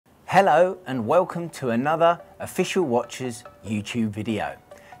Hello and welcome to another Official Watches YouTube video.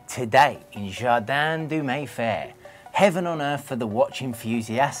 Today in Jardin du Mayfair, heaven on earth for the watch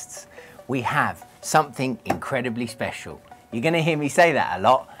enthusiasts, we have something incredibly special. You're going to hear me say that a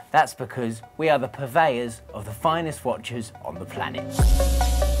lot. That's because we are the purveyors of the finest watches on the planet.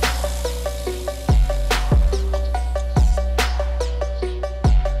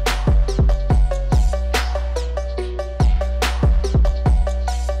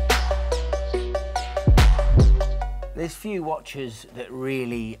 There's few watches that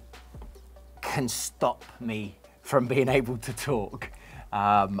really can stop me from being able to talk.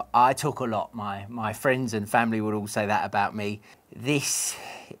 I talk a lot. My friends and family would all say that about me. This,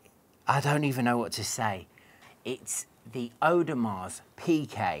 I don't even know what to say. It's the Audemars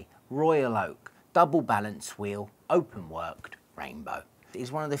Piguet Royal Oak double balance wheel open-worked rainbow.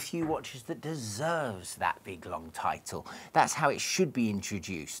 It's one of the few watches that deserves that big long title. That's how it should be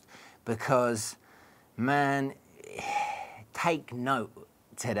introduced because, man, take note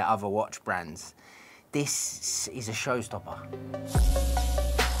to the other watch brands. This is a showstopper.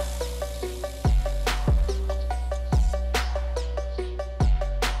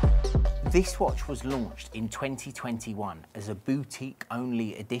 This watch was launched in 2021 as a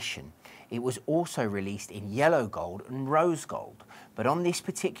boutique-only edition. It was also released in yellow gold and rose gold. But on this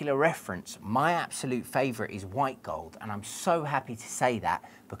particular reference, my absolute favorite is white gold, and I'm so happy to say that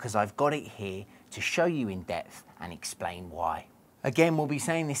because I've got it here to show you in depth and explain why. Again, we'll be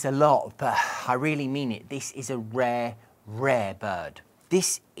saying this a lot, but I really mean it. This is a rare, rare bird.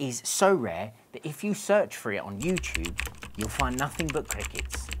 This is so rare that if you search for it on YouTube, you'll find nothing but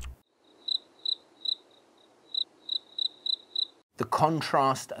crickets. The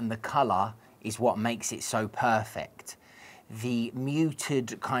contrast and the colour is what makes it so perfect. The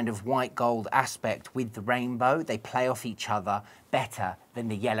muted kind of white gold aspect with the rainbow, they play off each other better than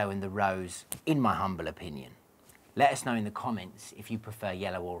the yellow and the rose, in my humble opinion. Let us know in the comments if you prefer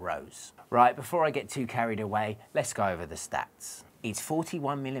yellow or rose. Right, before I get too carried away, let's go over the stats. It's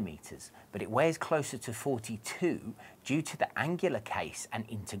 41mm, but it weighs closer to 42 due to the angular case and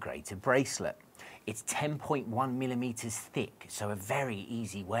integrated bracelet. It's 10.1mm thick, so a very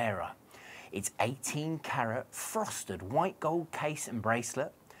easy wearer. It's 18 karat frosted white gold case and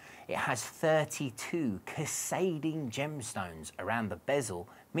bracelet. It has 32 cascading gemstones around the bezel,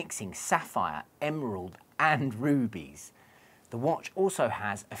 mixing sapphire, emerald, and rubies. The watch also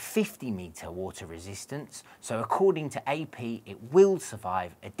has a 50-meter water resistance, so according to AP, it will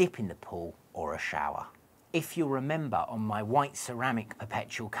survive a dip in the pool or a shower. If you'll remember on my white ceramic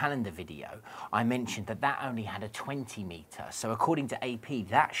perpetual calendar video, I mentioned that that only had a 20-meter. So according to AP,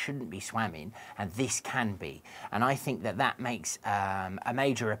 that shouldn't be swam in, and this can be. And I think that that makes a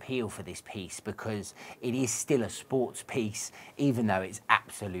major appeal for this piece because it is still a sports piece, even though it's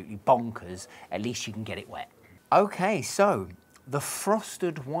absolutely bonkers. At least you can get it wet. Okay, so the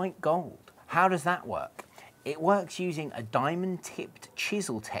frosted white gold. How does that work? It works using a diamond-tipped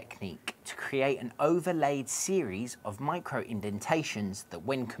chisel technique to create an overlaid series of micro indentations that,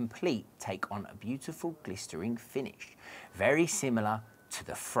 when complete, take on a beautiful glistering finish, very similar to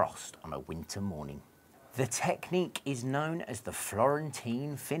the frost on a winter morning. The technique is known as the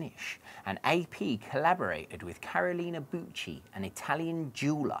Florentine finish, and AP collaborated with Carolina Bucci, an Italian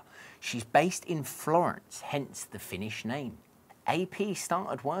jeweler. She's based in Florence, hence the finish name. AP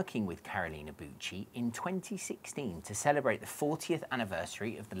started working with Carolina Bucci in 2016 to celebrate the 40th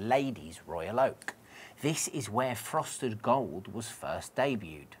anniversary of the Ladies Royal Oak. This is where frosted gold was first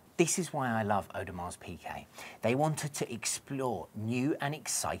debuted. This is why I love Audemars Piguet. They wanted to explore new and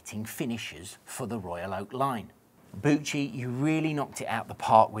exciting finishes for the Royal Oak line. Bucci, you really knocked it out the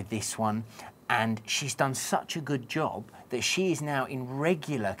park with this one, and she's done such a good job that she is now in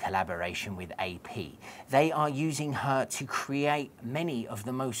regular collaboration with AP. They are using her to create many of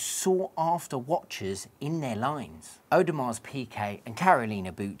the most sought after watches in their lines. Audemars Piguet and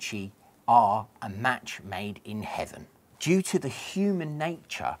Carolina Bucci are a match made in heaven. Due to the human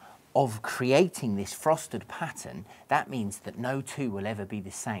nature of creating this frosted pattern, that means that no two will ever be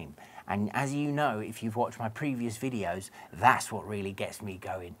the same. And as you know, if you've watched my previous videos, that's what really gets me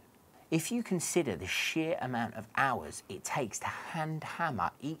going. If you consider the sheer amount of hours it takes to hand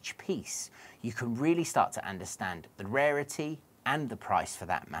hammer each piece, you can really start to understand the rarity and the price for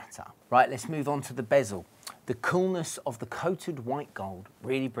that matter. Right, let's move on to the bezel. The coolness of the coated white gold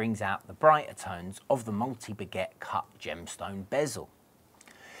really brings out the brighter tones of the multi-baguette cut gemstone bezel.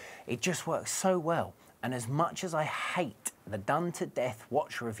 It just works so well, and as much as I hate the done-to-death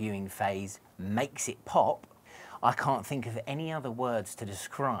watch reviewing phase makes it pop, I can't think of any other words to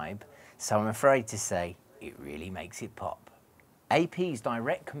describe, so I'm afraid to say it really makes it pop. AP's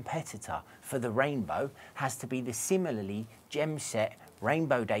direct competitor for the rainbow has to be the similarly gem set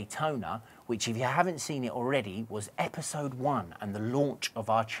Rainbow Daytona, which, if you haven't seen it already, was episode 1 and the launch of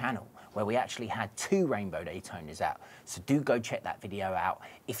our channel, where we actually had 2 Rainbow Daytonas out. So do go check that video out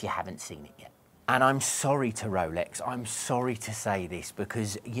if you haven't seen it yet. And I'm sorry to Rolex, I'm sorry to say this,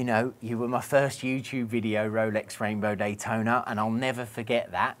 because, you know, you were my first YouTube video, Rolex Rainbow Daytona, and I'll never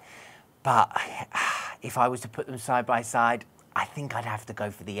forget that. But if I was to put them side by side, I think I'd have to go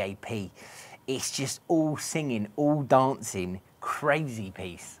for the AP. It's just all singing, all dancing, crazy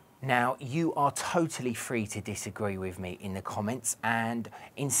piece. Now, you are totally free to disagree with me in the comments, and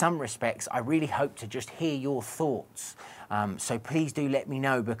in some respects, I really hope to just hear your thoughts. So please do let me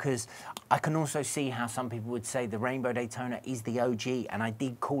know, because I can also see how some people would say the Rainbow Daytona is the OG, and I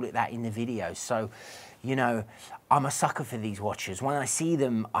did call it that in the video. So, you know, I'm a sucker for these watches. When I see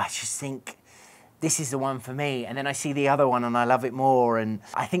them, I just think, this is the one for me, and then I see the other one and I love it more, and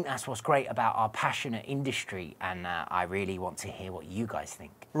I think that's what's great about our passionate industry, and I really want to hear what you guys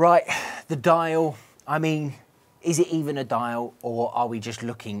think. Right, the dial, I mean, is it even a dial, or are we just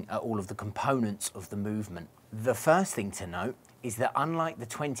looking at all of the components of the movement? The first thing to note is that unlike the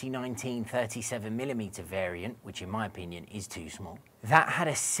 2019 37mm variant, which in my opinion is too small, that had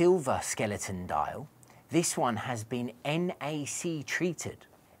a silver skeleton dial, this one has been NAC treated.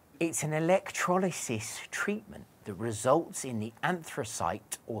 It's an electrolysis treatment that results in the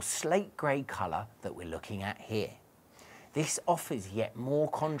anthracite or slate grey colour that we're looking at here. This offers yet more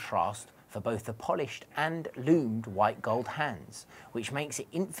contrast for both the polished and loomed white gold hands, which makes it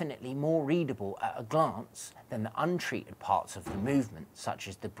infinitely more readable at a glance than the untreated parts of the movement, such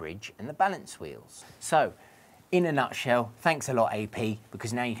as the bridge and the balance wheels. So, in a nutshell, thanks a lot AP,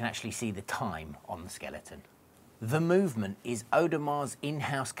 because now you can actually see the time on the skeleton. The movement is Audemars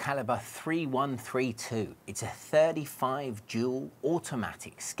in-house caliber 3132. It's a 35 dual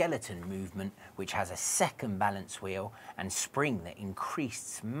automatic skeleton movement which has a second balance wheel and spring that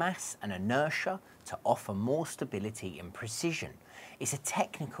increases mass and inertia to offer more stability and precision. It's a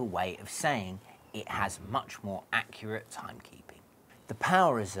technical way of saying it has much more accurate timekeeping. The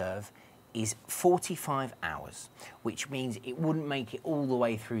power reserve is 45 hours, which means it wouldn't make it all the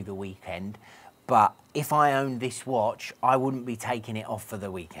way through the weekend. But if I owned this watch, I wouldn't be taking it off for the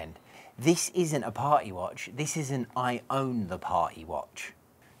weekend. This isn't a party watch. This is an I own the party watch.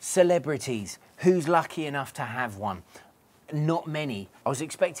 Celebrities, who's lucky enough to have one? Not many. I was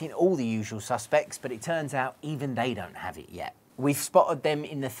expecting all the usual suspects, but it turns out even they don't have it yet. We've spotted them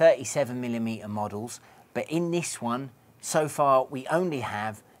in the 37mm models, but in this one, so far we only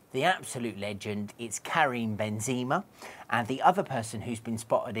have the absolute legend. It's Karim Benzema, and the other person who's been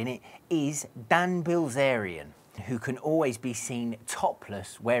spotted in it is Dan Bilzerian, who can always be seen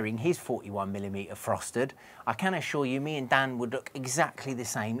topless wearing his 41mm frosted. I can assure you, me and Dan would look exactly the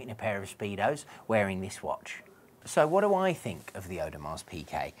same in a pair of Speedos wearing this watch. So what do I think of the Audemars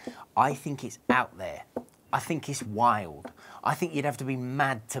Piguet? I think it's out there. I think it's wild. I think you'd have to be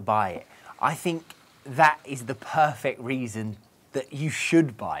mad to buy it. I think that is the perfect reason that you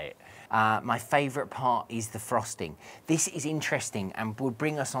should buy it. My favourite part is the frosting. This is interesting and will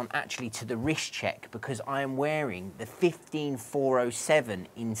bring us on actually to the wrist check, because I am wearing the 15407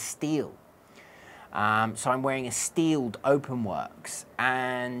 in steel. So I'm wearing a steeled Openworks,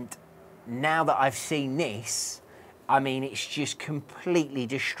 and now that I've seen this, I mean, it's just completely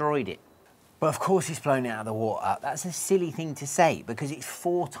destroyed it. But of course it's blown it out of the water. That's a silly thing to say, because it's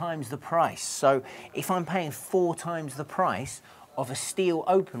 4 times the price. So if I'm paying 4 times the price of a steel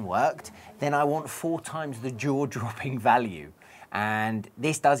Openworked, then I want 4 times the jaw-dropping value. And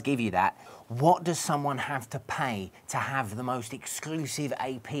this does give you that. What does someone have to pay to have the most exclusive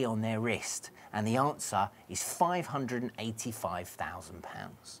AP on their wrist? And the answer is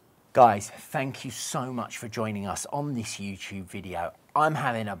 £585,000. Guys, thank you so much for joining us on this YouTube video. I'm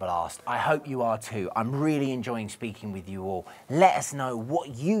having a blast. I hope you are too. I'm really enjoying speaking with you all. Let us know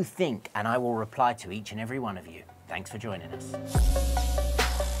what you think, and I will reply to each and every one of you. Thanks for joining us.